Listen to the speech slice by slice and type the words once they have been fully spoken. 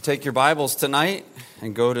Take your Bibles tonight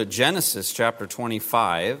and go to Genesis chapter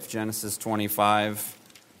 25. Genesis 25.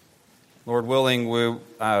 Lord willing,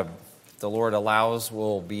 the Lord allows,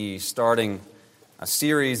 we'll be starting a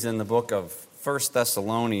series in the book of 1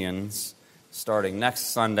 Thessalonians starting next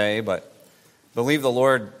Sunday. But I believe the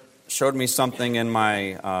Lord showed me something in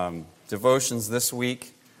my devotions this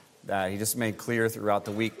week that He just made clear throughout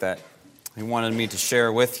the week that He wanted me to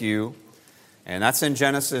share with you. And that's in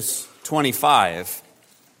Genesis 25.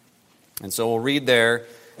 And so we'll read there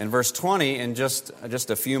in verse 20 in just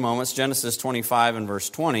a few moments. Genesis 25 and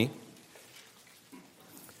verse 20.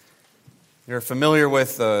 You're familiar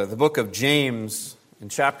with the book of James in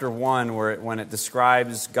chapter 1, when it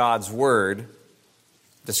describes God's Word,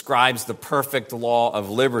 describes the perfect law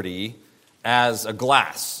of liberty as a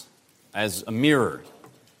glass, as a mirror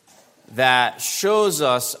that shows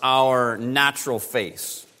us our natural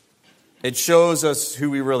face. It shows us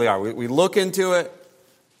who we really are. We look into it.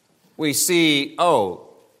 We see, oh,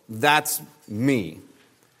 that's me.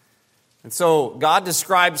 And so God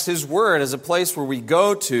describes His Word as a place where we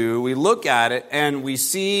go to, we look at it, and we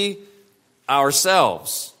see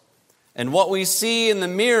ourselves. And what we see in the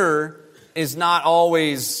mirror is not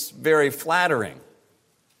always very flattering.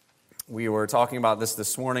 We were talking about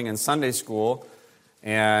this morning in Sunday school,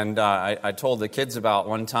 and I told the kids about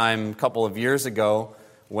one time a couple of years ago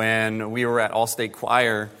when we were at Allstate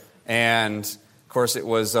Choir, and of course, it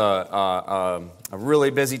was a really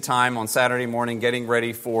busy time on Saturday morning getting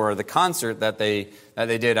ready for the concert that they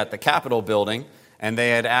did at the Capitol building. And they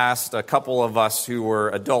had asked a couple of us who were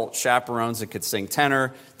adult chaperones that could sing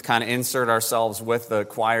tenor to kind of insert ourselves with the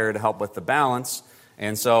choir to help with the balance.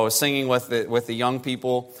 And so singing with the young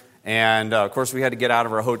people. And of course, we had to get out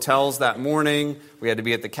of our hotels that morning. We had to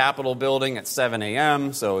be at the Capitol building at 7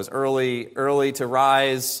 a.m. So it was early to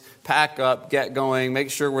rise, pack up, get going,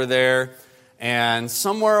 make sure we're there. And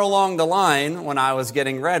somewhere along the line, when I was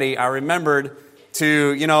getting ready, I remembered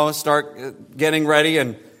to, start getting ready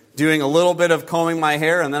and doing a little bit of combing my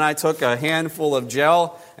hair. And then I took a handful of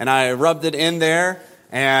gel and I rubbed it in there.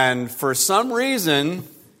 And for some reason,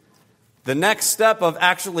 the next step of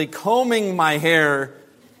actually combing my hair,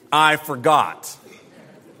 I forgot.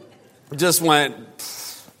 Just went,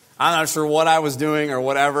 I'm not sure what I was doing or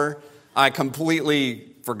whatever. I completely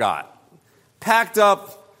forgot. Packed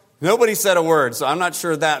up. Nobody said a word, so I'm not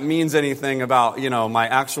sure that means anything about, my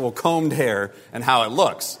actual combed hair and how it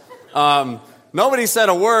looks. Nobody said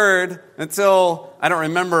a word until, I don't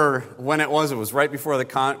remember when it was. It was right before the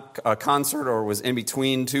concert or it was in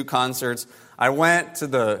between two concerts. I went to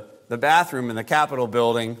the bathroom in the Capitol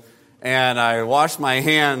building and I washed my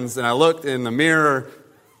hands and I looked in the mirror.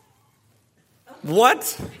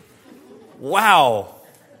 What? Wow.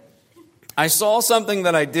 I saw something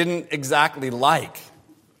that I didn't exactly like.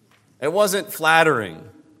 It wasn't flattering,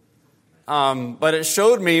 but it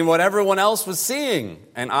showed me what everyone else was seeing,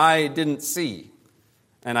 and I didn't see.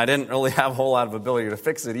 And I didn't really have a whole lot of ability to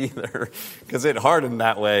fix it either, because it hardened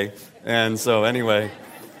that way. And so anyway,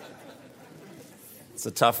 it's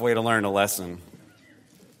a tough way to learn a lesson.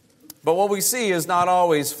 But what we see is not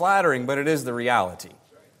always flattering, but it is the reality.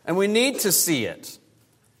 And we need to see it,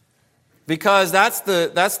 because that's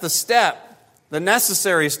the step, the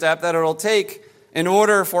necessary step that it'll take in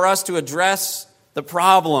order for us to address the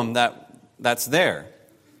problem that's there.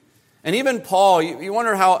 And even Paul, you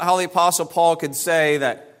wonder how the Apostle Paul could say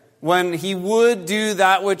that when he would do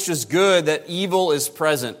that which is good, that evil is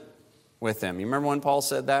present with him. You remember when Paul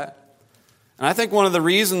said that? And I think one of the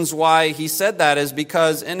reasons why he said that is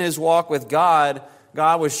because in his walk with God,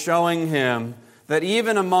 God was showing him that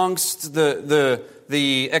even amongst the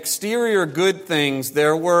exterior good things,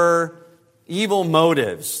 there were evil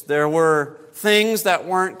motives. There were things that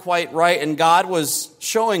weren't quite right, and God was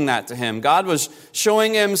showing that to him. God was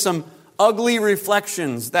showing him some ugly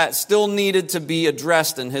reflections that still needed to be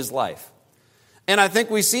addressed in his life. And I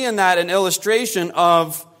think we see in that an illustration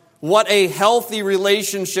of what a healthy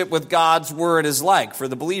relationship with God's Word is like for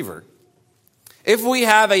the believer. If we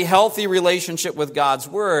have a healthy relationship with God's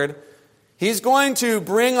Word, He's going to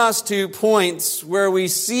bring us to points where we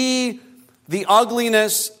see the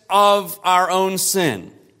ugliness of our own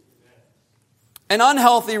sin. An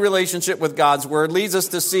unhealthy relationship with God's Word leads us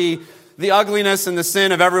to see the ugliness and the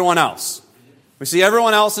sin of everyone else. We see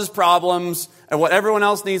everyone else's problems and what everyone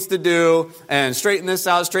else needs to do and straighten this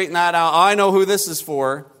out, straighten that out. I know who this is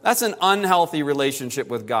for. That's an unhealthy relationship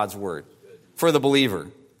with God's Word for the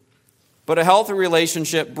believer. But a healthy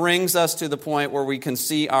relationship brings us to the point where we can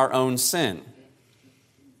see our own sin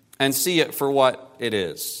and see it for what it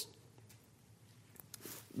is.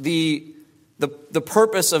 The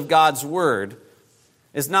purpose of God's Word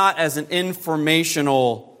is not as an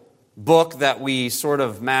informational book that we sort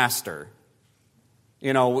of master.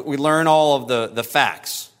 You know, we learn all of the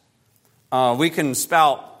facts. We can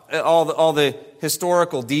spout all the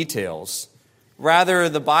historical details. Rather,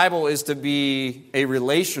 the Bible is to be a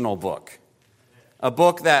relational book, a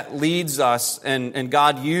book that leads us and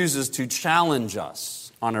God uses to challenge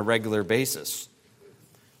us on a regular basis.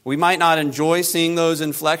 We might not enjoy seeing those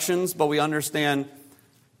inflections, but we understand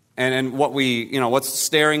and what's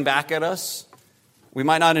staring back at us. We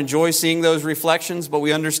might not enjoy seeing those reflections, but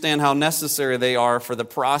we understand how necessary they are for the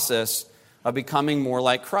process of becoming more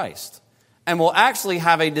like Christ. And we'll actually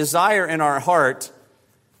have a desire in our heart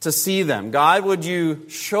to see them. God, would you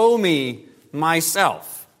show me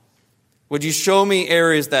myself? Would you show me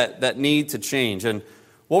areas that need to change? And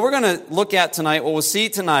what we're going to look at tonight, what we'll see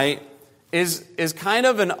tonight, is kind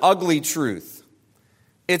of an ugly truth.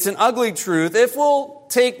 It's an ugly truth if we'll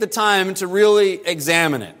take the time to really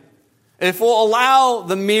examine it. If we'll allow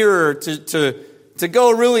the mirror to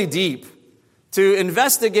go really deep, to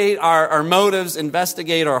investigate our motives,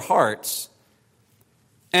 investigate our hearts.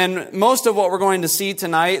 And most of what we're going to see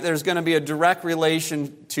tonight, there's going to be a direct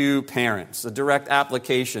relation to parents, a direct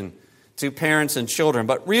application to parents and children.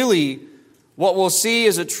 But really, what we'll see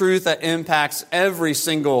is a truth that impacts every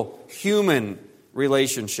single human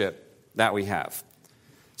relationship that we have.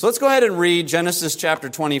 So let's go ahead and read Genesis chapter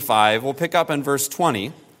 25. We'll pick up in verse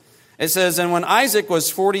 20. It says, "And when Isaac was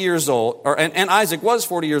 40 years old, and Isaac was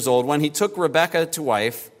 40 years old when he took Rebekah to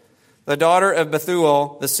wife, the daughter of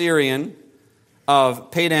Bethuel the Syrian, of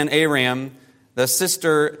Padan Aram, the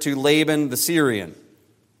sister to Laban the Syrian.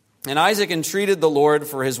 And Isaac entreated the Lord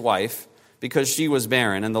for his wife, because she was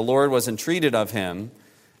barren, and the Lord was entreated of him.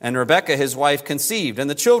 And Rebekah his wife conceived, and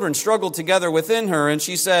the children struggled together within her, and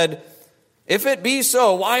she said, If it be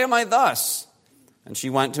so, why am I thus? And she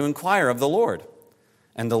went to inquire of the Lord.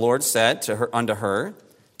 And the Lord said unto her,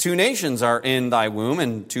 2 nations are in thy womb,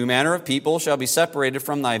 and 2 manner of people shall be separated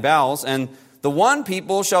from thy bowels, and the one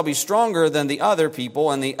people shall be stronger than the other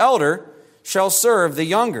people, and the elder shall serve the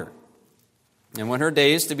younger. And when her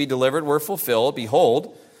days to be delivered were fulfilled,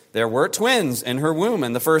 behold, there were twins in her womb,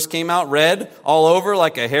 and the first came out red all over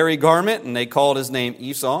like a hairy garment, and they called his name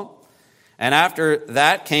Esau. And after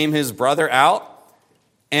that came his brother out,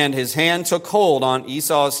 and his hand took hold on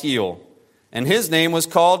Esau's heel, and his name was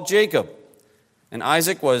called Jacob. And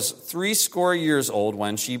Isaac was 80 years old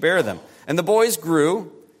when she bare them. And the boys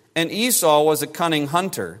grew, and Esau was a cunning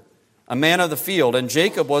hunter, a man of the field, and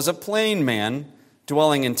Jacob was a plain man,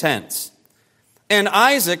 dwelling in tents. And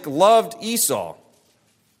Isaac loved Esau,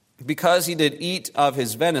 because he did eat of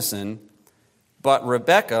his venison, but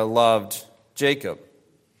Rebekah loved Jacob."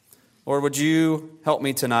 Lord, would you help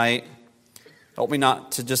me tonight? Help me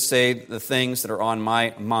not to just say the things that are on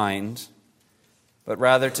my mind, but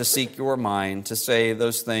rather to seek your mind, to say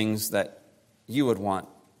those things that you would want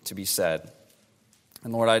to be said.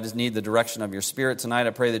 And Lord, I just need the direction of your Spirit tonight.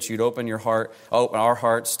 I pray that you'd open our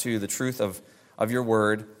hearts to the truth of your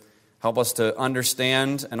word. Help us to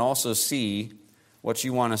understand and also see what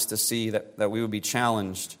you want us to see, that we would be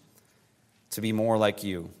challenged to be more like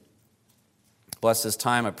you. Bless this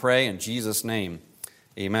time, I pray, in Jesus' name.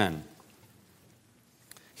 Amen.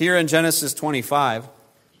 Here in Genesis 25,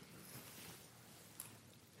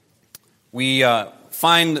 we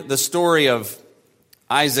find the story of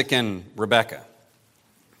Isaac and Rebekah.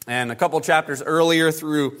 And a couple chapters earlier,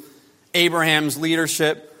 through Abraham's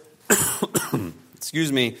leadership,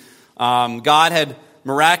 God had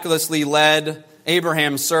miraculously led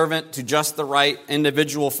Abraham's servant to just the right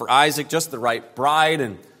individual for Isaac, just the right bride.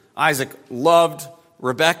 And Isaac loved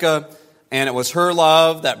Rebekah, and it was her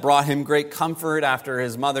love that brought him great comfort after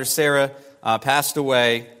his mother Sarah passed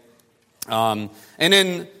away. And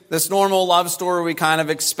in this normal love story, we kind of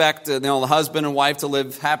expect the husband and wife to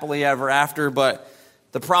live happily ever after, but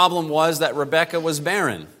the problem was that Rebekah was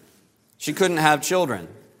barren. She couldn't have children.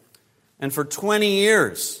 And for 20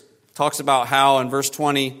 years, talks about how in verse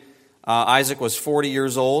 20, Isaac was 40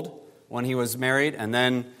 years old when he was married. And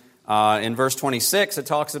then in verse 26, it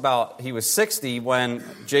talks about he was 60 when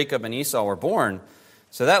Jacob and Esau were born.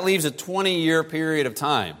 So that leaves a 20-year period of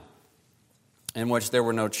time in which there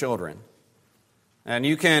were no children. And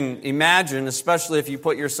you can imagine, especially if you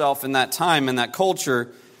put yourself in that time, in that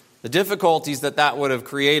culture, the difficulties that would have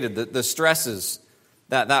created, the stresses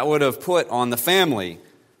that would have put on the family,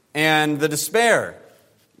 and the despair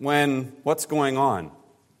when what's going on?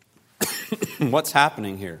 What's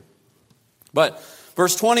happening here? But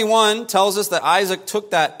verse 21 tells us that Isaac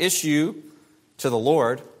took that issue to the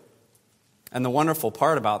Lord. And the wonderful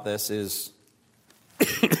part about this is,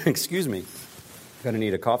 excuse me, I'm going to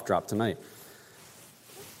need a cough drop tonight,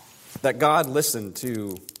 that God listened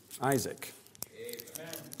to Isaac.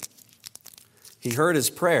 Amen. He heard his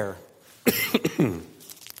prayer.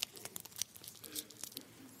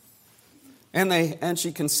 And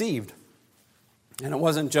she conceived. And it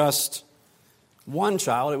wasn't just one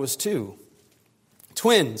child, it was two.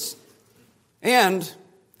 Twins. And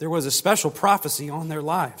there was a special prophecy on their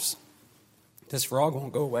lives. This frog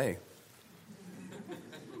won't go away.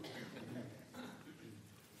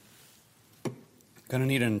 Gonna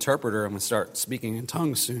need an interpreter. I'm gonna start speaking in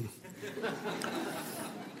tongues soon.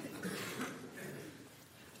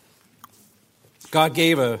 God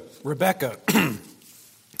gave Rebekah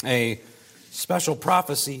a special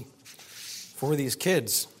prophecy for these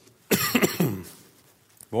kids.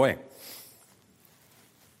 Boy,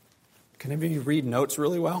 can any of you read notes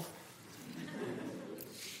really well?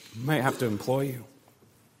 Might have to employ you.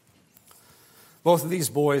 Both of these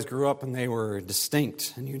boys grew up and they were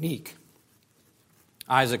distinct and unique.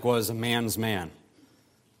 Isaac was a man's man.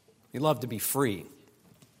 He loved to be free.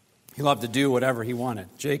 He loved to do whatever he wanted.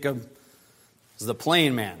 Jacob is the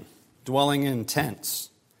plain man, dwelling in tents.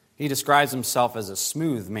 He describes himself as a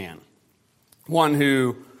smooth man, one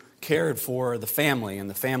who cared for the family and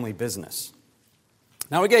the family business.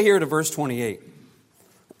 Now we get here to verse 28.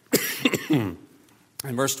 And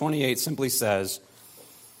verse 28 simply says,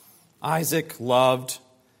 Isaac loved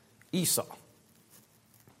Esau.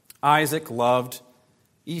 Isaac loved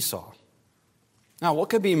Esau. Now, what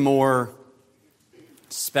could be more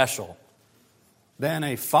special than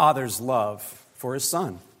a father's love for his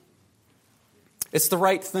son? It's the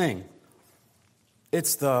right thing.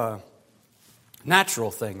 It's the natural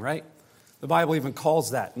thing, right? The Bible even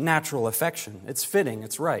calls that natural affection. It's fitting,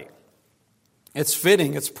 it's right. It's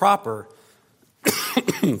fitting, it's proper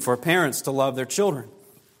for parents to love their children.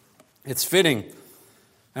 It's fitting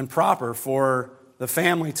and proper for the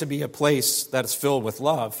family to be a place that is filled with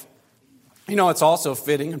love. You know, it's also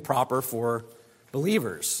fitting and proper for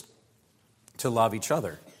believers to love each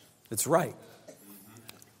other. It's right.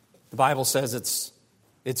 The Bible says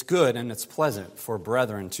it's good and it's pleasant for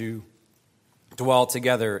brethren to dwell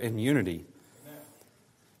together in unity.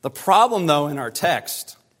 The problem, though, in our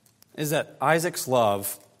text is that Isaac's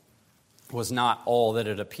love was not all that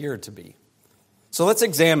it appeared to be. So let's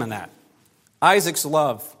examine that. Isaac's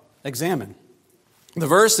love, examine. The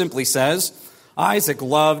verse simply says, Isaac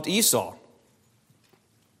loved Esau.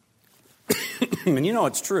 And you know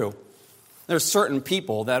it's true. There's certain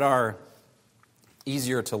people that are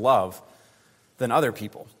easier to love than other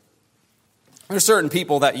people. There's certain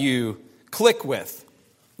people that you click with,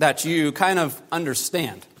 that you kind of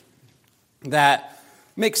understand, that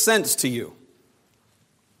makes sense to you.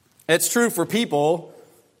 It's true for people,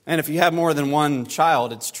 and if you have more than one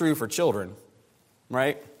child, it's true for children,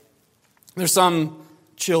 right? There's some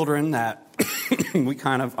children that we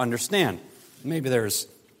kind of understand. Maybe there's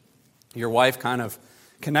your wife kind of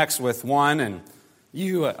connects with one, and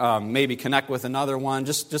you maybe connect with another one,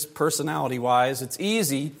 just personality-wise. It's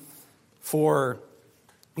easy for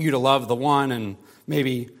you to love the one and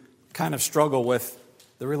maybe kind of struggle with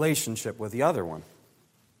the relationship with the other one.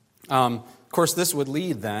 Of course, this would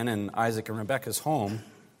lead then, in Isaac and Rebekah's home,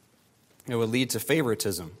 it would lead to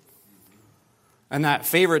favoritism. And that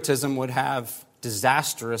favoritism would have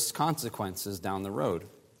disastrous consequences down the road.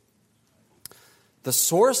 The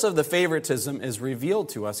source of the favoritism is revealed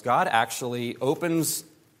to us. God actually opens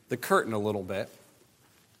the curtain a little bit,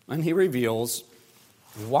 and he reveals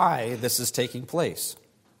why this is taking place.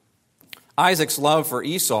 Isaac's love for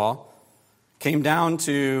Esau came down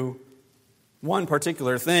to one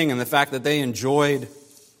particular thing, and the fact that they enjoyed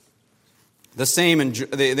the same,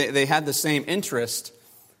 they had the same interest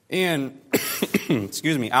in,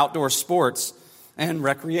 outdoor sports and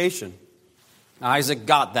recreation. Isaac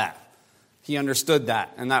got that. He understood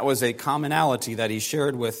that, and that was a commonality that he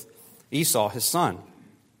shared with Esau, his son.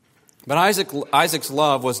 But Isaac's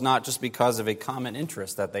love was not just because of a common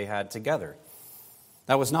interest that they had together.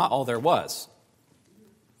 That was not all there was.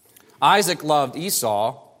 Isaac loved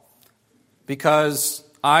Esau because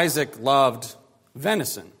Isaac loved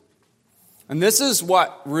venison. And this is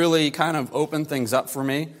what really kind of opened things up for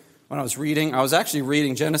me when I was reading. I was actually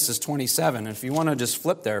reading Genesis 27, and if you want to just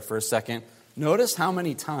flip there for a second, notice how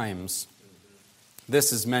many times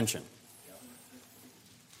this is mentioned.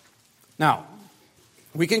 Now,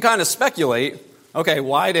 we can kind of speculate, okay,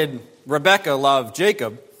 why did Rebekah love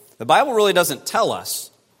Jacob? The Bible really doesn't tell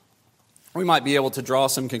us. We might be able to draw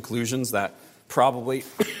some conclusions that probably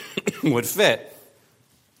would fit.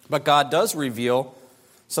 But God does reveal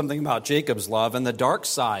something about Jacob's love and the dark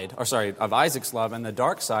side, of Isaac's love and the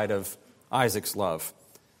dark side of Isaac's love.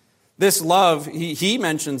 This love, he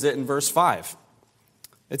mentions it in verse 5.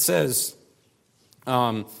 It says,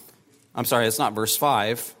 I'm sorry, it's not verse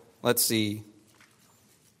 5. Let's see.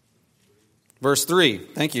 Verse 3.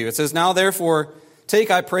 Thank you. It says, "Now therefore,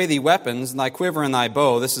 take, I pray thee, weapons, and thy quiver and thy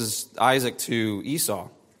bow." This is Isaac to Esau.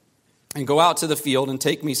 "And go out to the field, and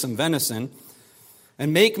take me some venison,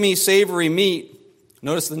 and make me savory meat."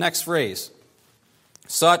 Notice the next phrase.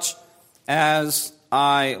 "Such as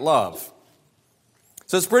I love."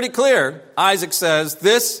 So it's pretty clear. Isaac says,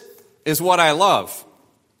 this is what I love.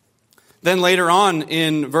 Then later on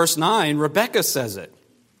in verse 9, Rebekah says it.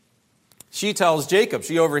 She tells Jacob,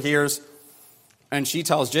 she overhears, and she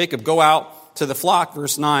tells Jacob, "Go out to the flock,"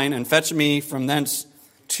 verse 9, "and fetch me from thence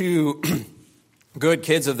 2 good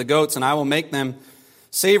kids of the goats, and I will make them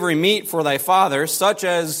savory meat for thy father, such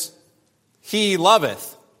as he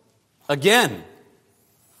loveth." Again.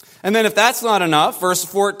 And then if that's not enough, verse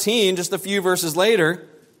 14, just a few verses later,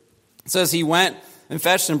 it says he went and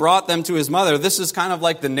fetched and brought them to his mother. This is kind of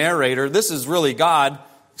like the narrator. This is really God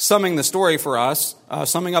summing up the story for us.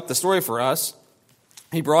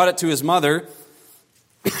 He brought it to his mother,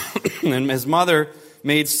 and his mother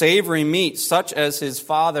made savory meat, such as his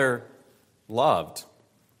father loved,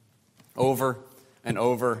 over and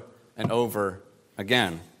over and over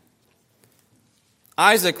again.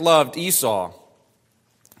 Isaac loved Esau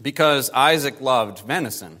because Isaac loved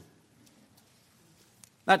venison.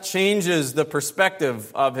 That changes the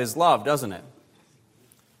perspective of his love, doesn't it?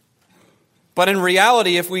 But in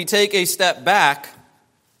reality, if we take a step back,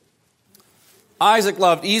 Isaac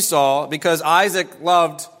loved Esau because Isaac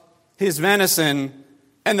loved his venison,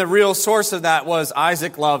 and the real source of that was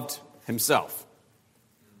Isaac loved himself.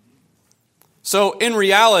 So in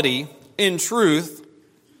reality, in truth,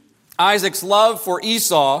 Isaac's love for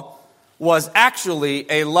Esau was actually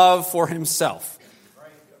a love for himself.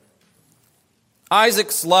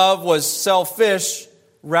 Isaac's love was selfish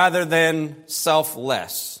rather than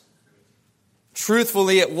selfless.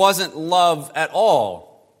 Truthfully, it wasn't love at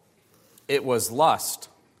all. It was lust.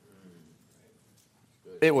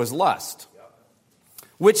 It was lust.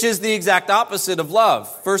 Which is the exact opposite of love.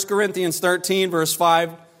 1 Corinthians 13, verse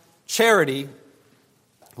 5, charity,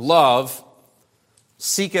 love,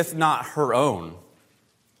 seeketh not her own.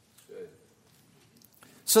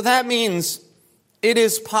 So that means it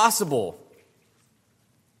is possible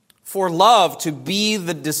for love to be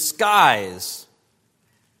the disguise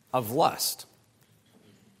of lust.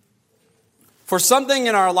 For something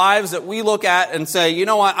in our lives that we look at and say, you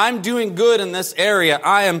know what, I'm doing good in this area.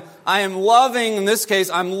 I am loving, in this case,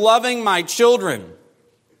 I'm loving my children.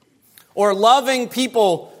 Or loving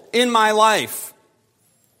people in my life.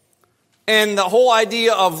 And the whole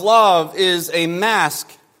idea of love is a mask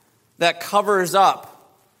that covers up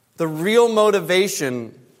the real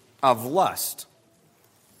motivation of lust.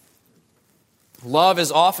 Love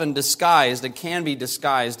is often disguised and can be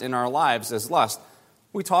disguised in our lives as lust.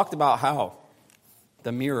 We talked about how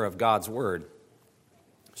the mirror of God's Word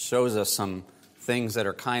shows us some things that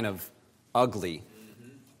are kind of ugly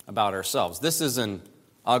about ourselves. This is an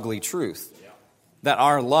ugly truth, that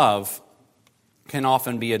our love can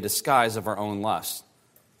often be a disguise of our own lust.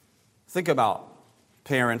 Think about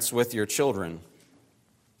parents with your children.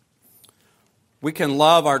 We can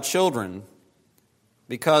love our children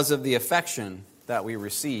because of the affection that we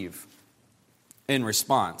receive in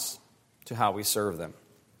response to how we serve them.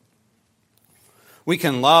 We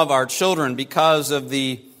can love our children because of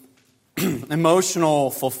the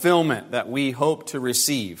emotional fulfillment that we hope to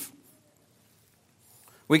receive.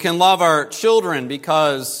 We can love our children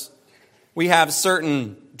because we have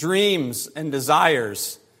certain dreams and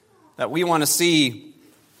desires that we want to see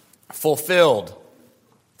fulfilled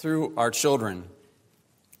through our children.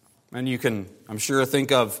 And you can, I'm sure,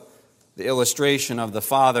 think of the illustration of the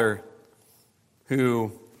father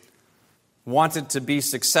who wanted to be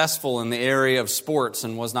successful in the area of sports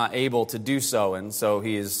and was not able to do so. And so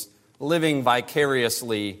he is living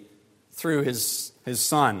vicariously through his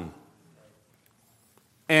son.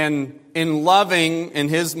 And in loving, in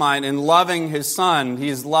his mind, in loving his son, he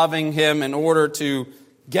is loving him in order to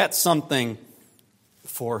get something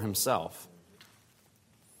for himself.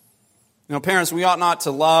 You know, parents, we ought not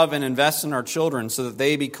to love and invest in our children so that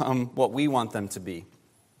they become what we want them to be.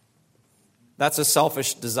 That's a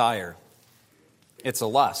selfish desire. It's a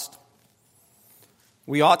lust.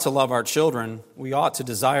 We ought to love our children. We ought to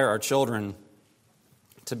desire our children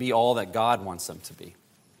to be all that God wants them to be.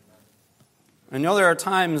 I know there are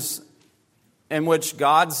times in which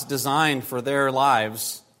God's design for their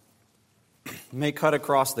lives may cut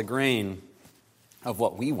across the grain of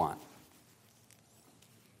what we want.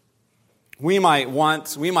 We might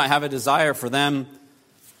have a desire for them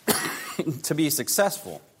to be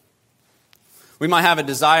successful. We might have a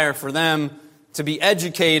desire for them to be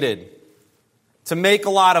educated to make a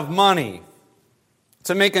lot of money,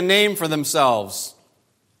 to make a name for themselves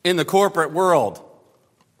in the corporate world,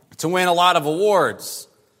 to win a lot of awards.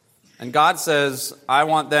 And God says, I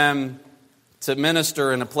want them to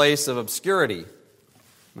minister in a place of obscurity.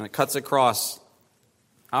 And it cuts across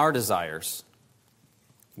our desires.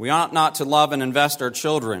 We ought not to love and invest our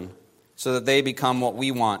children so that they become what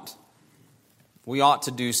we want. We ought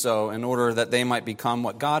to do so in order that they might become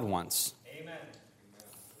what God wants. Amen.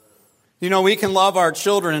 You know, we can love our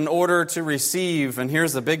children in order to receive, and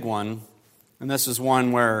here's the big one, and this is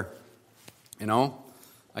one where,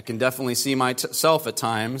 I can definitely see myself at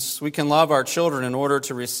times. We can love our children in order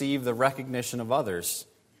to receive the recognition of others,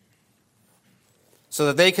 so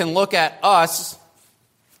that they can look at us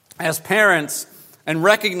as parents and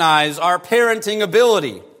recognize our parenting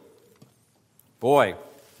ability. Boy,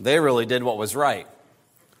 they really did what was right.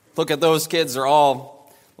 Look at those kids, they're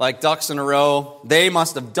all like ducks in a row. They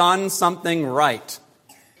must have done something right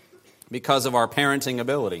because of our parenting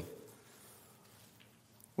ability.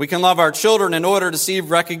 We can love our children in order to receive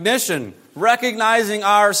recognition, recognizing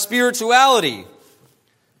our spirituality.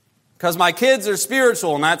 Because my kids are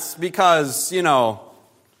spiritual, and that's because,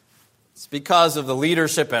 it's because of the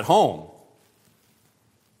leadership at home.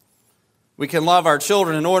 We can love our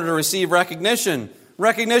children in order to receive recognition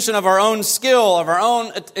of our own skill, of our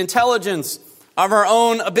own intelligence, of our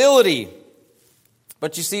own ability.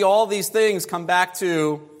 But you see, all these things come back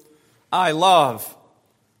to, I love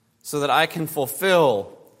so that I can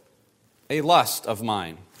fulfill a lust of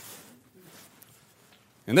mine.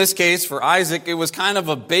 In this case, for Isaac, it was kind of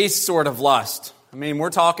a base sort of lust. We're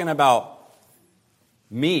talking about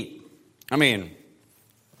meat.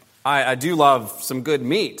 I do love some good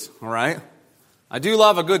meat, all right? I do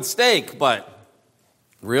love a good steak, but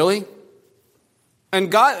really?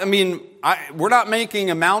 And God, we're not making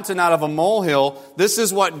a mountain out of a molehill. This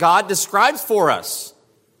is what God describes for us.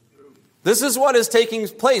 This is what is taking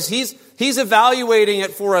place. He's evaluating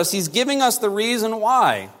it for us. He's giving us the reason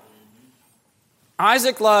why.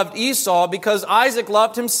 Isaac loved Esau because Isaac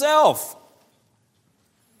loved himself.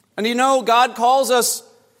 And God calls us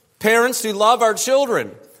parents to love our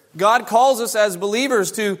children. God calls us as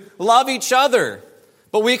believers to love each other.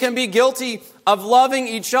 But we can be guilty of loving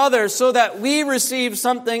each other so that we receive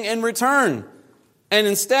something in return. And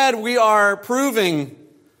instead we are proving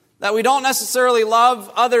that we don't necessarily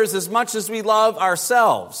love others as much as we love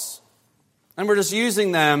ourselves. And we're just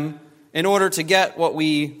using them in order to get what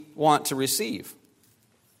we want to receive.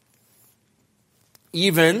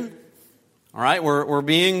 Even, all right, we're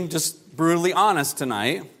being just brutally honest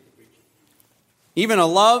tonight. Even a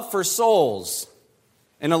love for souls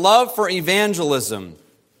and a love for evangelism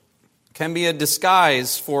can be a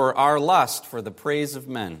disguise for our lust for the praise of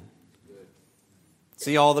men.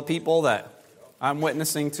 See all the people that I'm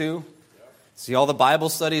witnessing to? See all the Bible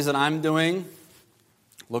studies that I'm doing?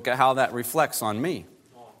 Look at how that reflects on me.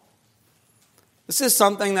 This is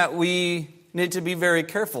something that we need to be very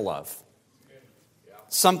careful of.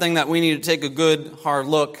 Something that we need to take a good, hard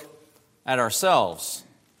look at ourselves.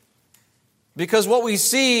 Because what we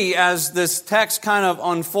see as this text kind of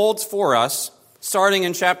unfolds for us, starting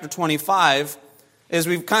in chapter 25, is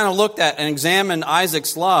we've kind of looked at and examined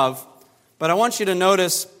Isaac's love, but I want you to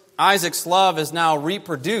notice Isaac's love is now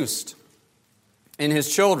reproduced in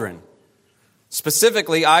his children.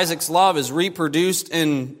 Specifically, Isaac's love is reproduced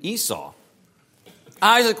in Esau.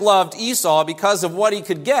 Isaac loved Esau because of what he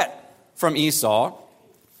could get from Esau.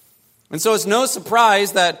 And so it's no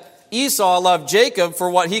surprise that Esau loved Jacob for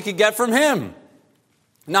what he could get from him.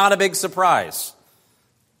 Not a big surprise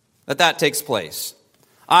that takes place.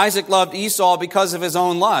 Isaac loved Esau because of his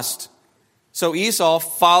own lust. So Esau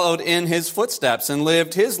followed in his footsteps and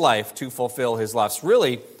lived his life to fulfill his lusts.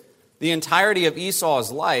 Really, the entirety of Esau's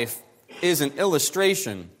life is an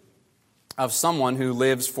illustration of someone who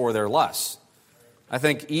lives for their lusts. I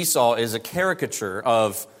think Esau is a caricature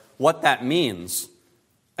of what that means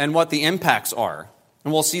and what the impacts are.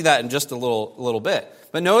 And we'll see that in just a little bit.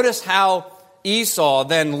 But notice how Esau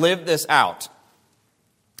then lived this out.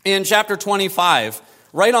 In chapter 25,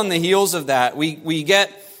 right on the heels of that, we get,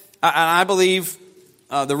 and I believe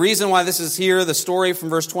the reason why this is here, the story from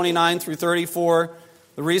verse 29 through 34,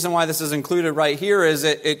 the reason why this is included right here is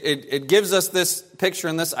it gives us this picture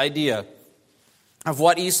and this idea of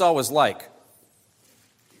what Esau was like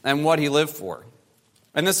and what he lived for.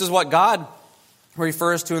 And this is what God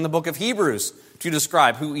refers to in the book of Hebrews to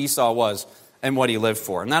describe who Esau was and what he lived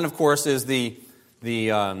for. And that, of course, is the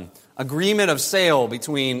agreement of sale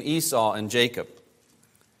between Esau and Jacob.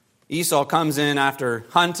 Esau comes in after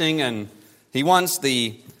hunting, and he wants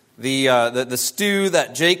the stew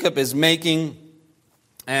that Jacob is making.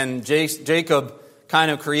 And Jacob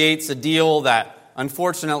kind of creates a deal that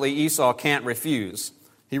unfortunately Esau can't refuse.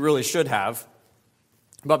 He really should have.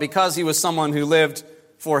 But because he was someone who lived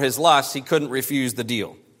for his lust, he couldn't refuse the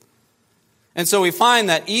deal. And so we find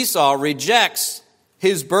that Esau rejects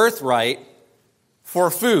his birthright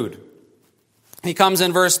for food. He comes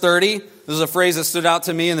in verse 30. This is a phrase that stood out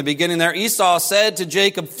to me in the beginning there. Esau said to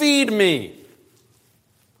Jacob, "Feed me.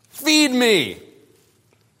 Feed me.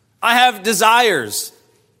 I have desires,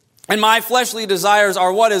 and my fleshly desires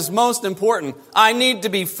are what is most important. I need to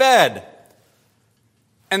be fed."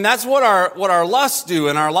 And that's what our lusts do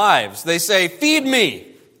in our lives. They say, "Feed me.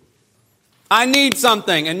 I need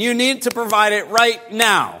something, and you need to provide it right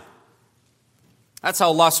now." That's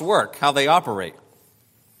how lusts work, how they operate.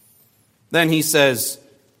 Then he says,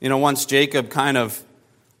 once Jacob kind of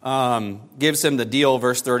gives him the deal,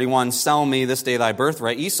 verse 31, "Sell me this day thy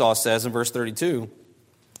birthright." Esau says in verse 32,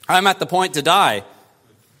 "I'm at the point to die.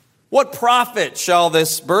 What profit shall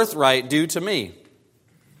this birthright do to me?"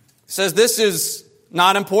 He says, "This is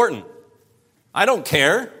not important. I don't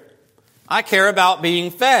care. I care about being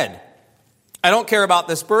fed. I don't care about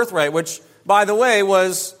this birthright," which, by the way,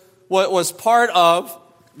 was what was part of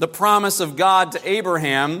the promise of God to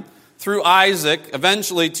Abraham through Isaac,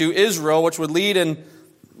 eventually to Israel, which would lead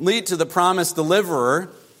to the promised deliverer,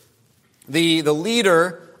 the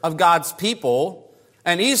leader of God's people.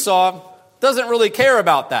 And Esau doesn't really care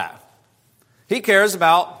about that. He cares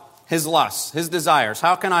about his lusts, his desires.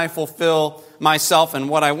 How can I fulfill myself and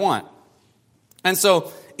what I want? And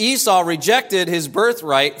so Esau rejected his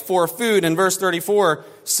birthright for food. And verse 34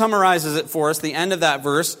 summarizes it for us. The end of that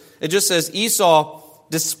verse, it just says Esau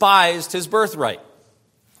despised his birthright.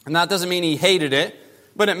 And that doesn't mean he hated it,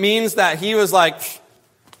 but it means that he was like,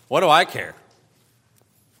 "What do I care?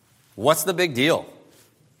 What's the big deal?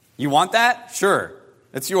 You want that? Sure,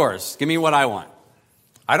 it's yours. Give me what I want.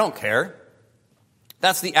 I don't care."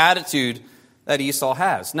 That's the attitude that Esau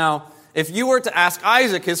has. Now, if you were to ask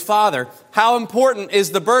Isaac, his father, how important is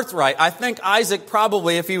the birthright, I think Isaac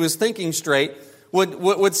probably, if he was thinking straight,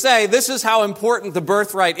 would say, this is how important the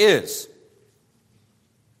birthright is.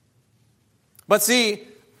 But see,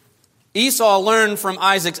 Esau learned from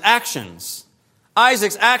Isaac's actions.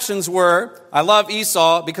 Isaac's actions were, "I love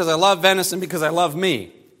Esau because I love venison because I love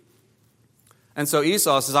me." And so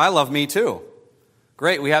Esau says, "I love me too."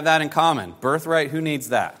 Great, we have that in common. Birthright, who needs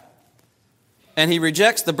that? And he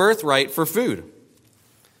rejects the birthright for food.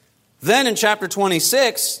 Then in chapter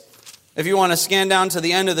 26, if you want to scan down to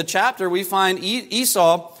the end of the chapter, we find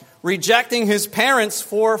Esau rejecting his parents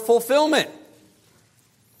for fulfillment.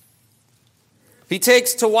 He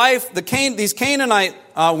takes to wife these Canaanite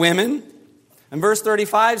women, and verse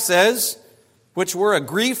 35 says, "which were a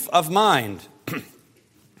grief of mind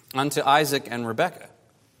unto Isaac and Rebekah."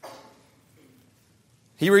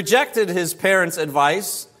 He rejected his parents'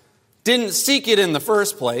 advice, didn't seek it in the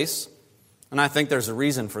first place, and I think there's a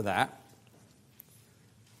reason for that.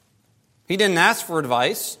 He didn't ask for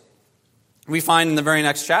advice. We find in the very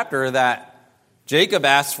next chapter that Jacob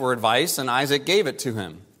asked for advice and Isaac gave it to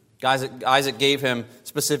him. Isaac gave him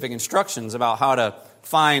specific instructions about how to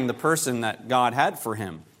find the person that God had for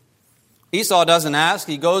him. Esau doesn't ask.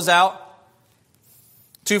 He goes out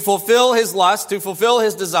to fulfill his lust, to fulfill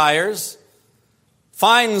his desires,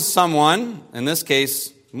 finds someone, in this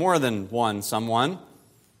case, more than one someone,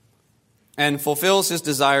 and fulfills his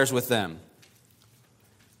desires with them.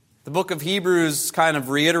 The book of Hebrews kind of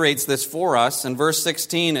reiterates this for us. In verse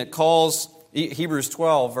 16, it calls, Hebrews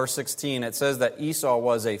 12, verse 16, it says that Esau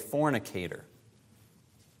was a fornicator.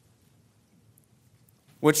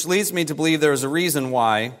 Which leads me to believe there is a reason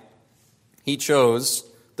why he chose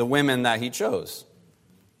the women that he chose.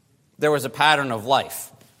 There was a pattern of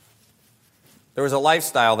life. There was a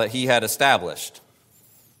lifestyle that he had established.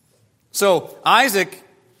 So Isaac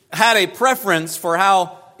had a preference for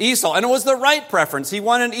how Esau, and it was the right preference. He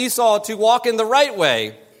wanted Esau to walk in the right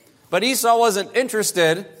way, but Esau wasn't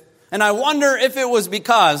interested. And I wonder if it was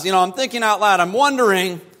because, I'm thinking out loud, I'm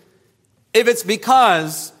wondering if it's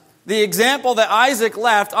because the example that Isaac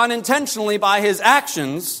left unintentionally by his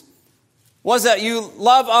actions was that you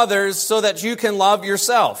love others so that you can love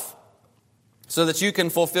yourself, so that you can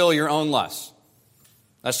fulfill your own lusts.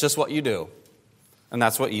 That's just what you do. And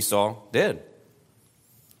that's what Esau did.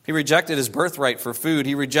 He rejected his birthright for food.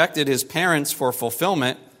 He rejected his parents for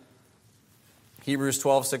fulfillment. Hebrews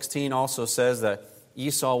 12:16 also says that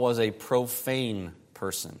Esau was a profane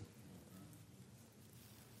person.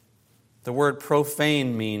 The word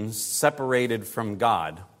profane means separated from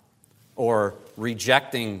God or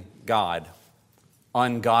rejecting God,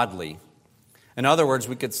 ungodly. In other words,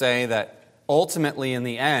 we could say that ultimately in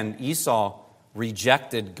the end, Esau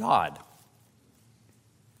rejected God.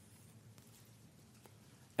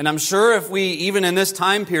 And I'm sure if we, even in this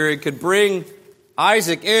time period, could bring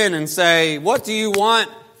Isaac in and say, what do you want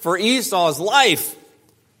for Esau's life?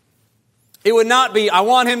 It would not be, I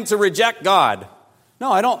want him to reject God.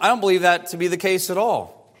 No, I don't believe that to be the case at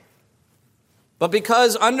all. But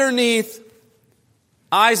because underneath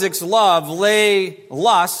Isaac's love lay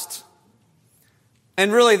lust,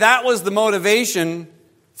 and really that was the motivation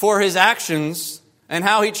for his actions and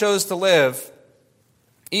how he chose to live,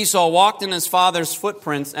 Esau walked in his father's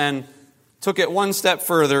footprints and took it one step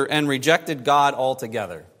further and rejected God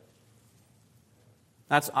altogether.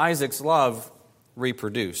 That's Isaac's love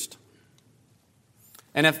reproduced.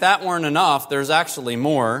 And if that weren't enough, there's actually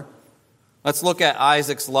more. Let's look at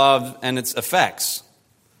Isaac's love and its effects.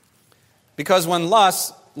 Because when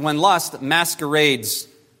lust masquerades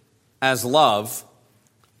as love,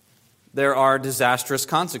 there are disastrous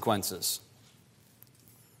consequences.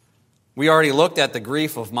 We already looked at the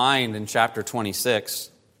grief of mind in chapter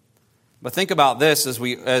 26. But think about this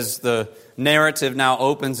as the narrative now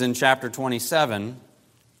opens in chapter 27.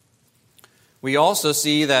 We also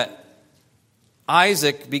see that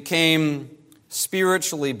Isaac became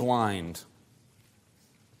spiritually blind.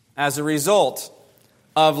 As a result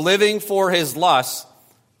of living for his lust,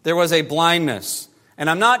 there was a blindness. And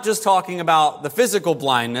I'm not just talking about the physical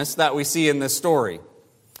blindness that we see in this story.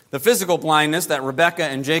 The physical blindness that Rebekah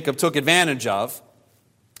and Jacob took advantage of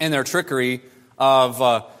in their trickery of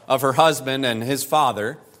her husband and his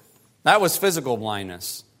father, that was physical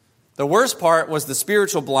blindness. The worst part was the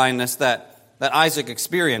spiritual blindness that Isaac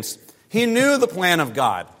experienced. He knew the plan of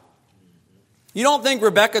God. You don't think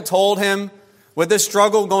Rebekah told him, with this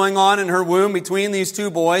struggle going on in her womb between these two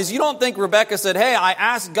boys, you don't think Rebekah said, hey, I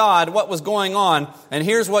asked God what was going on, and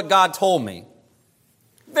here's what God told me.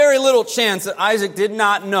 Very little chance that Isaac did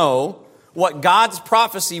not know what God's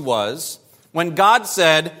prophecy was when God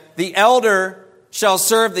said, the elder shall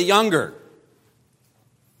serve the younger.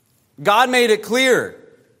 God made it clear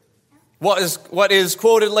what is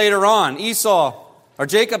quoted later on.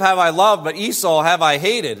 Jacob have I loved, but Esau have I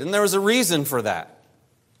hated. And there was a reason for that.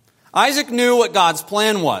 Isaac knew what God's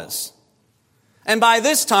plan was. And by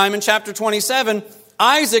this time in chapter 27,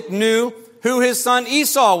 Isaac knew who his son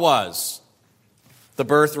Esau was. The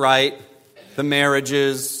birthright, the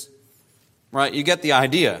marriages, right? You get the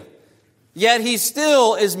idea. Yet he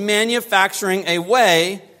still is manufacturing a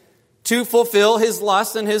way to fulfill his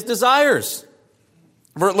lusts and his desires.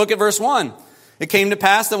 Look at verse 1. It came to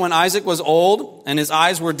pass that when Isaac was old, and his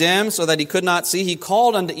eyes were dim, so that he could not see, he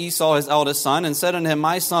called unto Esau his eldest son, and said unto him,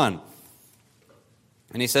 my son.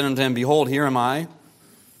 And he said unto him, behold, here am I. And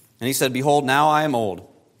he said, behold, now I am old.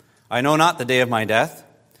 I know not the day of my death.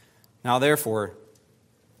 Now therefore,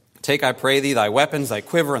 take, I pray thee, thy weapons, thy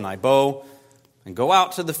quiver, and thy bow, and go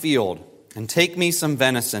out to the field, and take me some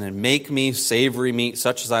venison, and make me savory meat,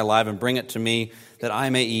 such as I love, and bring it to me, that I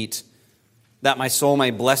may eat, that my soul may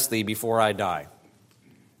bless thee before I die.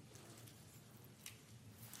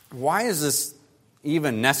 Why is this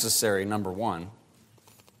even necessary, number one?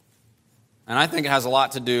 And I think it has a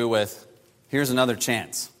lot to do with, here's another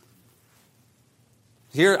chance.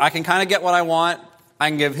 Here, I can kind of get what I want. I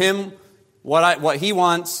can give him what he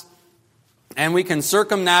wants. And we can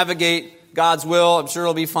circumnavigate God's will. I'm sure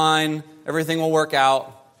it'll be fine. Everything will work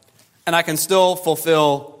out. And I can still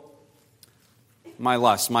fulfill my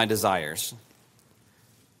lusts, my desires.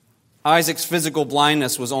 Isaac's physical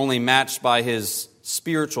blindness was only matched by his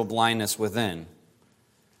spiritual blindness within.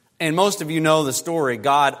 And most of you know the story.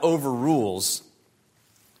 God overrules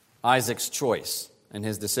Isaac's choice and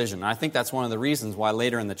his decision. I think that's one of the reasons why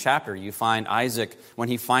later in the chapter you find Isaac, when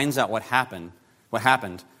he finds out what happened,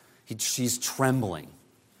 he's trembling.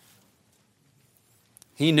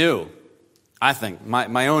 He knew, I think,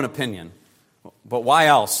 my own opinion. But why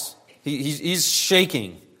else? He's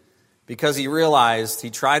shaking because he realized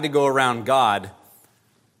he tried to go around God,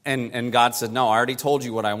 and God said, no, I already told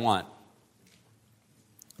you what I want.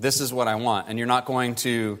 This is what I want, and you're not going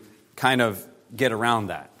to kind of get around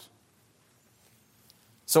that.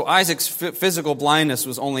 So Isaac's physical blindness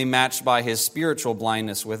was only matched by his spiritual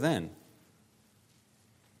blindness within.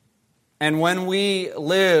 And when we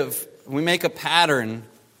make a pattern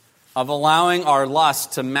of allowing our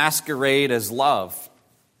lust to masquerade as love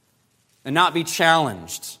and not be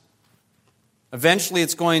challenged, eventually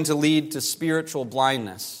it's going to lead to spiritual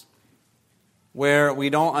blindness, where we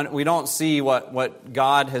don't see what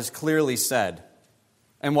God has clearly said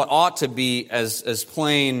and what ought to be as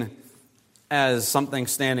plain as something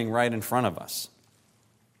standing right in front of us.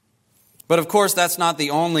 But of course, that's not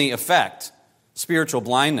the only effect, spiritual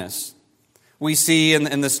blindness. we see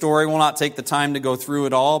in the story. We'll not take the time to go through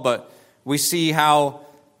it all, but we see how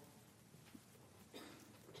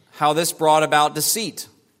this brought about deceit.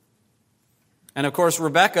 And of course,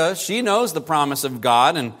 Rebekah, she knows the promise of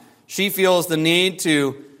God, and she feels the need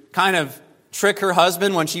to kind of trick her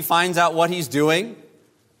husband when she finds out what he's doing.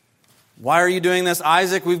 Why are you doing this,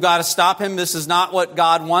 Isaac? We've got to stop him. This is not what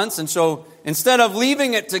God wants. And so instead of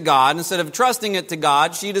leaving it to God, instead of trusting it to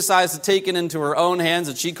God, she decides to take it into her own hands,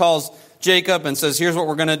 and she calls Jacob and says, here's what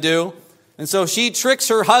we're going to do. And so she tricks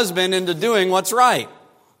her husband into doing what's right.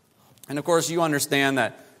 And of course, you understand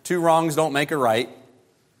that 2 wrongs don't make a right.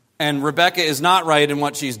 And Rebekah is not right in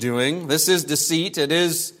what she's doing. This is deceit. It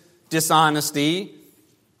is dishonesty.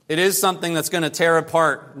 It is something that's going to tear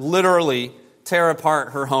apart, literally tear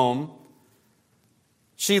apart her home.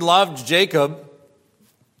 She loved Jacob,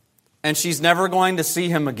 and she's never going to see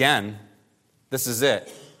him again. This is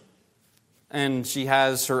it. And she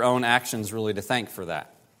has her own actions really to thank for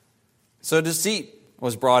that. So deceit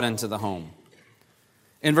was brought into the home.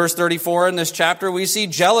 In verse 34 in this chapter, we see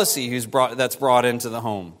jealousy that's brought into the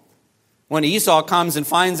home. When Esau comes and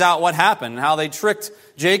finds out what happened, how they tricked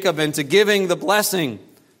Jacob into giving the blessing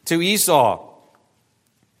to Esau.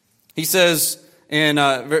 He says in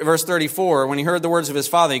verse 34, when he heard the words of his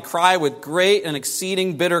father, he cried with great and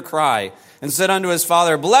exceeding bitter cry, and said unto his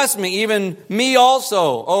father, bless me, even me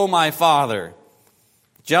also, O my father.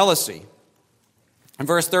 Jealousy. In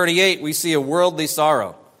verse 38, we see a worldly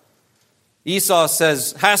sorrow. Esau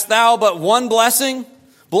says, hast thou but one blessing?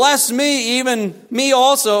 Bless me, even me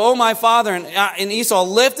also, O my father. And Esau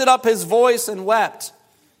lifted up his voice and wept.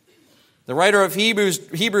 The writer of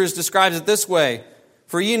Hebrews describes it this way.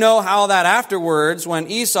 For ye know how that afterwards, when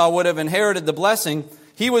Esau would have inherited the blessing,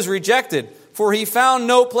 he was rejected. For he found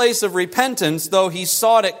no place of repentance, though he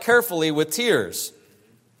sought it carefully with tears.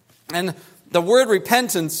 And the word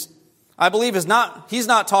repentance, I believe, he's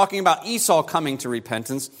not talking about Esau coming to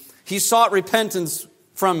repentance. He sought repentance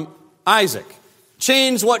from Isaac.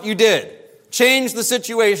 Change what you did. Change the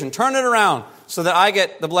situation. Turn it around so that I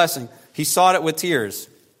get the blessing. He sought it with tears.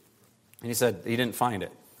 And he said he didn't find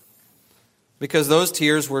it. Because those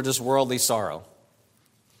tears were just worldly sorrow.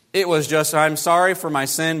 It was just, I'm sorry for my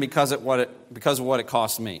sin because of what it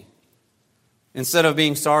cost me. Instead of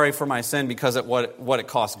being sorry for my sin because of what it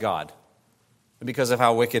cost God. Because of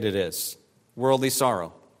how wicked it is. Worldly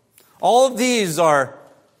sorrow. All of these are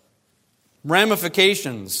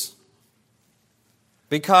ramifications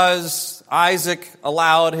because Isaac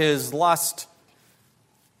allowed his lust,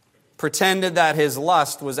 pretended that his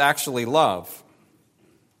lust was actually love.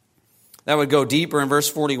 That would go deeper in verse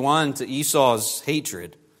 41 to Esau's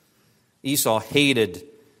hatred. Esau hated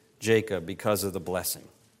Jacob because of the blessing.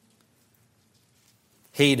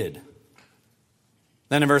 Hated.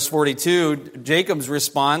 Then in verse 42, Jacob's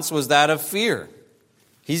response was that of fear.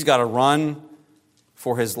 He's got to run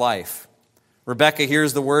for his life. Rebekah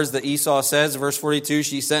hears the words that Esau says. Verse 42,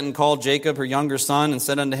 she sent and called Jacob, her younger son, and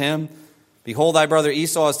said unto him, behold, thy brother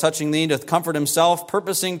Esau is touching thee to comfort himself,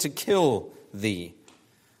 purposing to kill thee.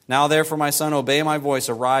 Now therefore, my son, obey my voice,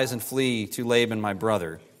 arise and flee to Laban my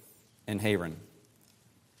brother in Haran.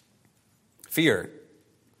 Fear.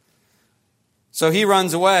 So he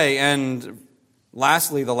runs away, and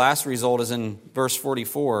lastly, the last result is in verse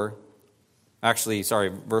 45,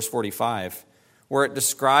 where it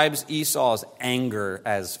describes Esau's anger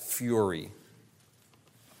as fury.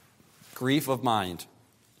 Grief of mind,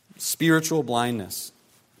 spiritual blindness,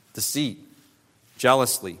 deceit,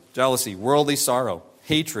 jealousy, worldly sorrow,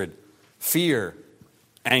 hatred, fear,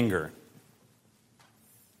 anger.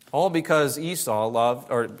 All because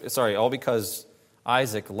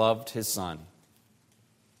Isaac loved his son.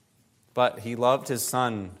 But he loved his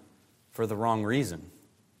son for the wrong reason.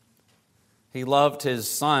 He loved his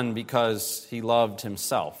son because he loved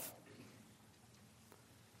himself.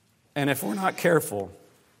 And if we're not careful,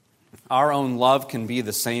 our own love can be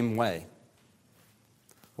the same way.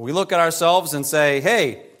 We look at ourselves and say,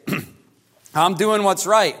 hey, I'm doing what's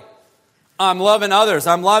right. I'm loving others.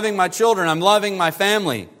 I'm loving my children. I'm loving my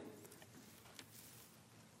family.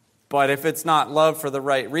 But if it's not love for the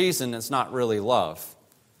right reason, it's not really love.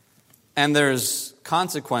 And there's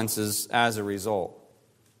consequences as a result.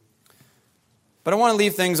 But I want to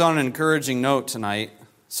leave things on an encouraging note tonight.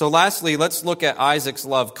 So lastly, let's look at Isaac's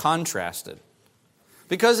love contrasted.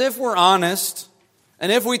 Because if we're honest,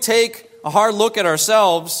 and if we take a hard look at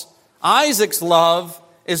ourselves, Isaac's love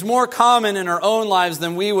is more common in our own lives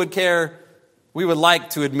than we would like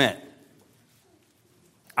to admit.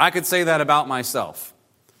 I could say that about myself.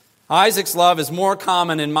 Isaac's love is more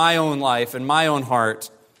common in my own life, in my own heart,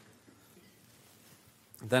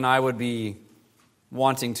 than I would be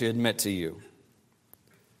wanting to admit to you.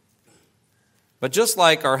 But just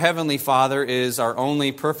like our Heavenly Father is our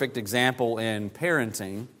only perfect example in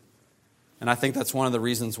parenting, and I think that's one of the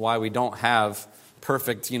reasons why we don't have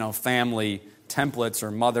perfect, family templates or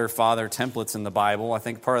mother-father templates in the Bible. I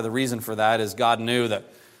think part of the reason for that is God knew that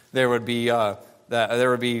there would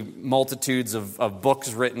be multitudes of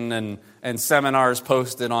books written and seminars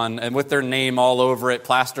posted on, and with their name all over it,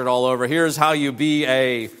 plastered all over. Here's how you be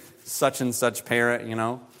a such and such parent,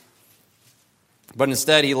 But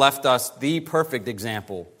instead, He left us the perfect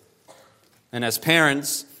example. And as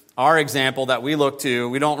parents, our example that we look to,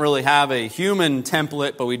 we don't really have a human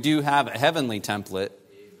template, but we do have a heavenly template.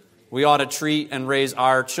 We ought to treat and raise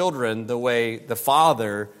our children the way the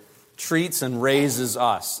Father treats and raises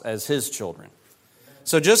us as His children.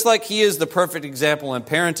 So just like He is the perfect example in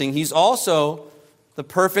parenting, He's also the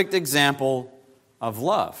perfect example of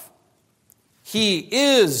love. He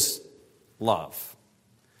is love.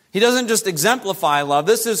 He doesn't just exemplify love.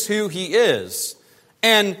 This is who He is.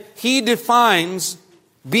 And He defines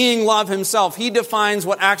being love Himself. He defines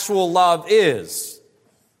what actual love is.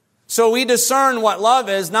 So we discern what love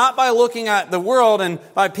is not by looking at the world and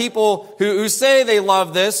by people who say they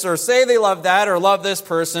love this or say they love that or love this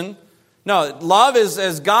person. No, love is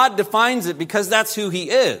as God defines it because that's who He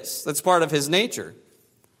is. That's part of His nature.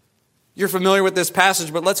 You're familiar with this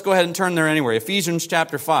passage, but let's go ahead and turn there anyway. Ephesians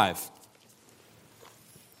chapter 5.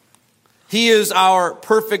 He is our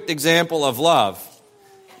perfect example of love.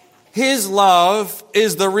 His love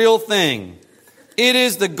is the real thing. It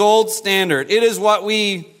is the gold standard. It is what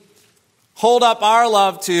we hold up our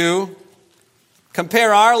love to,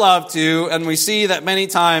 compare our love to, and we see that many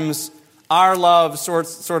times our love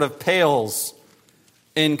sort of pales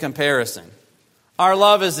in comparison. Our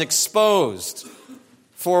love is exposed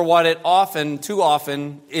for what it too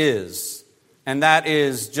often is, and that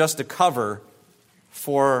is just a cover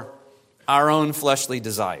for our own fleshly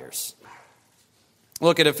desires.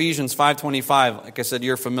 Look at Ephesians 5:25. Like I said,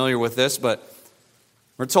 you're familiar with this, but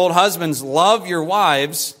we're told, husbands, love your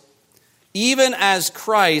wives, even as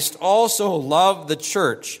Christ also loved the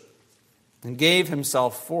church and gave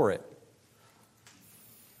Himself for it.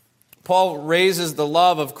 Paul raises the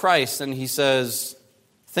love of Christ and he says,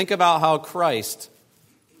 think about how Christ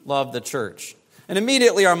loved the church. And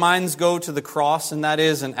immediately our minds go to the cross, and that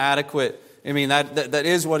is an adequate, that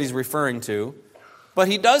is what he's referring to. But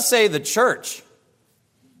he does say the church.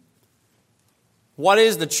 What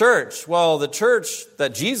is the church? Well, the church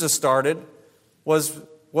that Jesus started was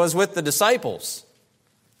with the disciples,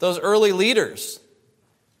 those early leaders.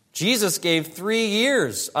 Jesus gave 3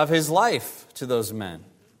 years of His life to those men,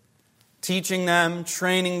 teaching them,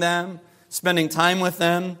 training them, spending time with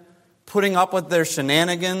them, putting up with their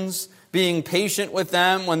shenanigans, being patient with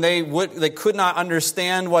them when they could not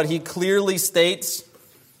understand what He clearly states.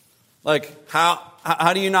 Like,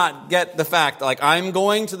 how do you not get the fact, like, I'm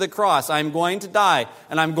going to the cross, I'm going to die,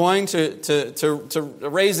 and I'm going to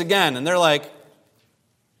raise again? And they're like,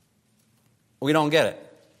 we don't get it.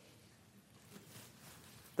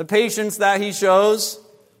 The patience that He shows,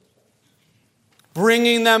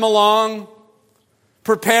 bringing them along,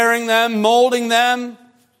 preparing them, molding them,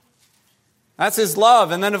 that's His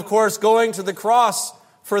love. And then, of course, going to the cross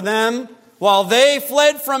for them while they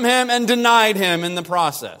fled from Him and denied Him in the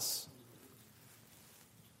process.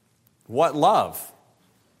 What love?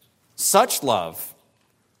 Such love.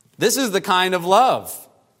 This is the kind of love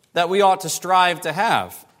that we ought to strive to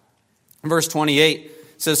have. Verse 28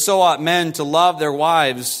 says, so ought men to love their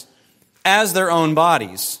wives as their own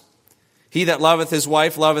bodies. He that loveth his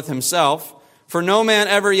wife loveth himself. For no man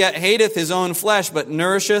ever yet hateth his own flesh, but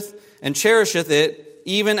nourisheth and cherisheth it,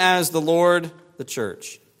 even as the Lord the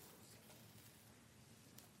church.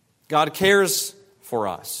 God cares for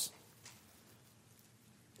us.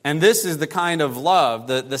 And this is the kind of love,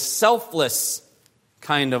 the selfless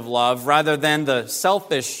kind of love, rather than the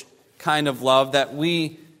selfish kind of love that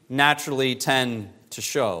we naturally tend to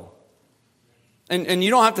show. And you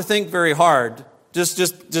don't have to think very hard.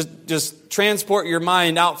 Just transport your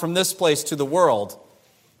mind out from this place to the world.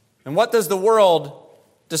 And what does the world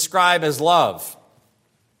describe as love?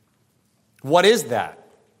 What is that?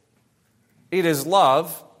 It is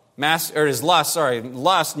lust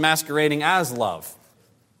masquerading as love.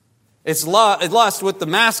 It's lust with the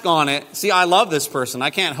mask on it. See, I love this person. I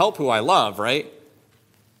can't help who I love, right?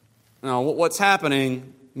 No, what's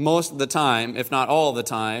happening most of the time, if not all the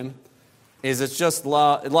time, is it's just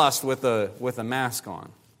lust with a mask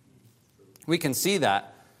on. We can see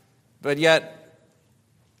that, but yet,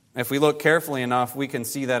 if we look carefully enough, we can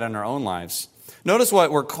see that in our own lives. Notice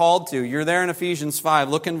what we're called to. You're there in Ephesians 5.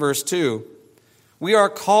 Look in verse 2. We are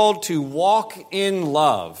called to walk in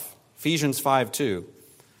love. Ephesians 5:2.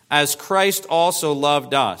 as Christ also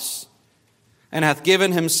loved us, and hath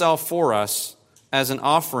given himself for us as an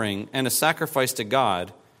offering and a sacrifice to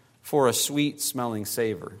God for a sweet-smelling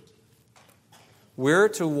savor. We're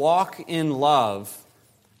to walk in love,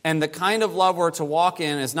 and the kind of love we're to walk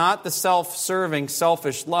in is not the self-serving,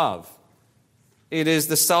 selfish love. It is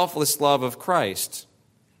the selfless love of Christ,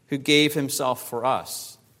 who gave himself for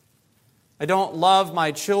us. I don't love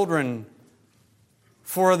my children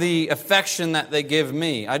for the affection that they give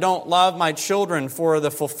me. I don't love my children for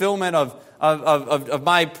the fulfillment of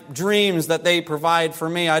my dreams that they provide for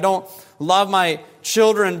me. I don't love my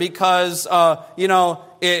children because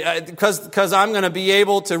because I'm going to be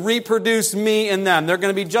able to reproduce me in them. They're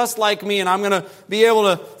going to be just like me, and I'm going to be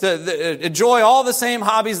able to enjoy all the same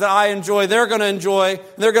hobbies that I enjoy. They're going to enjoy.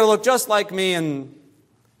 They're going to look just like me, and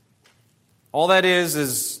all that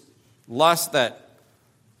is lust that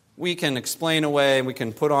we can explain away, and we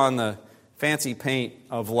can put on the fancy paint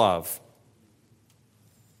of love.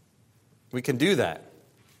 We can do that.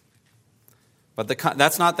 But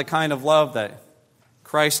that's not the kind of love that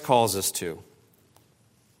Christ calls us to.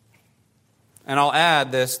 And I'll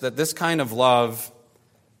add that this kind of love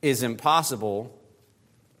is impossible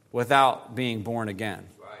without being born again.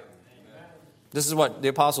 This is what the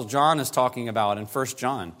Apostle John is talking about in 1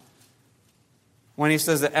 John, when he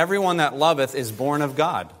says that everyone that loveth is born of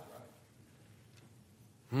God.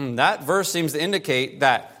 That verse seems to indicate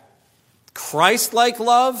that Christ-like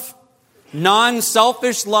love,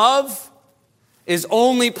 non-selfish love, is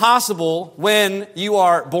only possible when you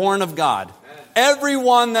are born of God.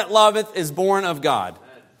 Everyone that loveth is born of God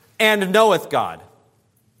and knoweth God.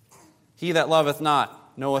 He that loveth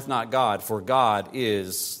not knoweth not God, for God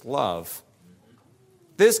is love.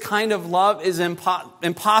 This kind of love is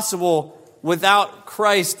impossible without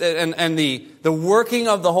Christ and the working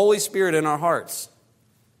of the Holy Spirit in our hearts.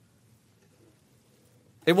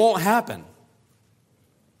 It won't happen.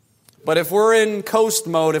 But if we're in coast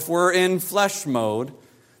mode, if we're in flesh mode,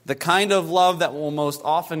 the kind of love that will most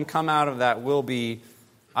often come out of that will be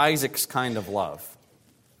Isaac's kind of love.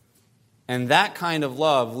 And that kind of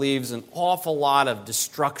love leaves an awful lot of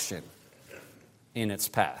destruction in its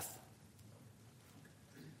path.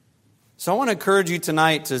 So I want to encourage you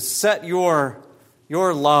tonight to set your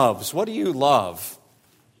loves. What do you love?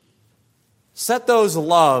 Set those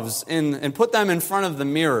loves and put them in front of the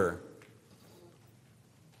mirror.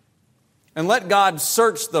 And let God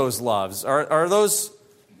search those loves. Are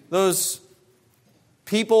those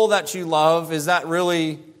people that you love, is that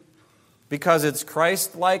really because it's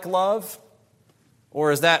Christ-like love?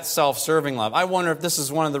 Or is that self-serving love? I wonder if this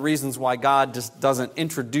is one of the reasons why God just doesn't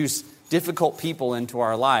introduce difficult people into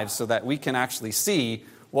our lives so that we can actually see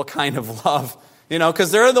what kind of love.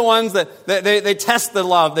 Because they're the ones that they test the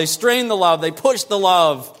love, they strain the love, they push the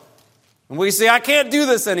love. And we say, I can't do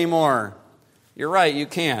this anymore. You're right, you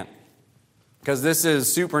can't. Because this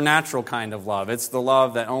is supernatural kind of love. It's the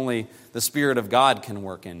love that only the Spirit of God can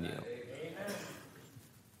work in you. Amen.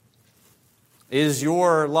 Is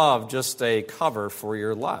your love just a cover for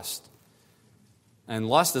your lust? And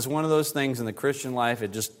lust is one of those things in the Christian life,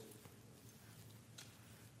 it just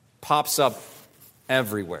pops up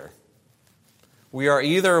everywhere. We are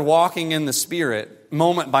either walking in the Spirit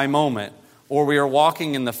moment by moment, or we are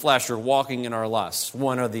walking in the flesh or walking in our lusts,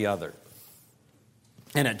 one or the other.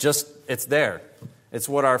 And it's there. It's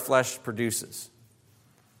what our flesh produces.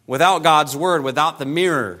 Without God's Word, without the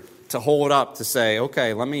mirror to hold up to say,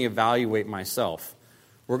 okay, let me evaluate myself.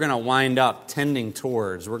 We're going to wind up tending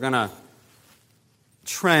towards, we're going to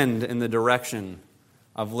trend in the direction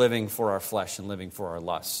of living for our flesh and living for our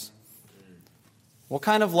lusts. What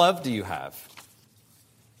kind of love do you have?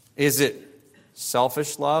 Is it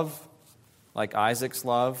selfish love, like Isaac's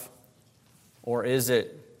love? Or is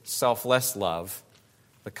it selfless love,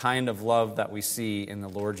 the kind of love that we see in the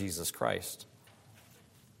Lord Jesus Christ?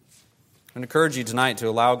 I encourage you tonight to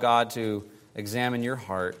allow God to examine your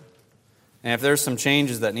heart. And if there's some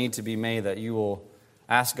changes that need to be made, that you will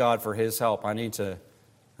ask God for His help. I need to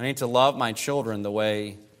love my children the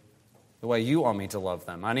way you want me to love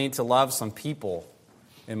them. I need to love some people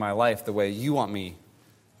in my life the way you want me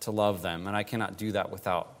to love them. And I cannot do that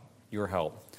without your help.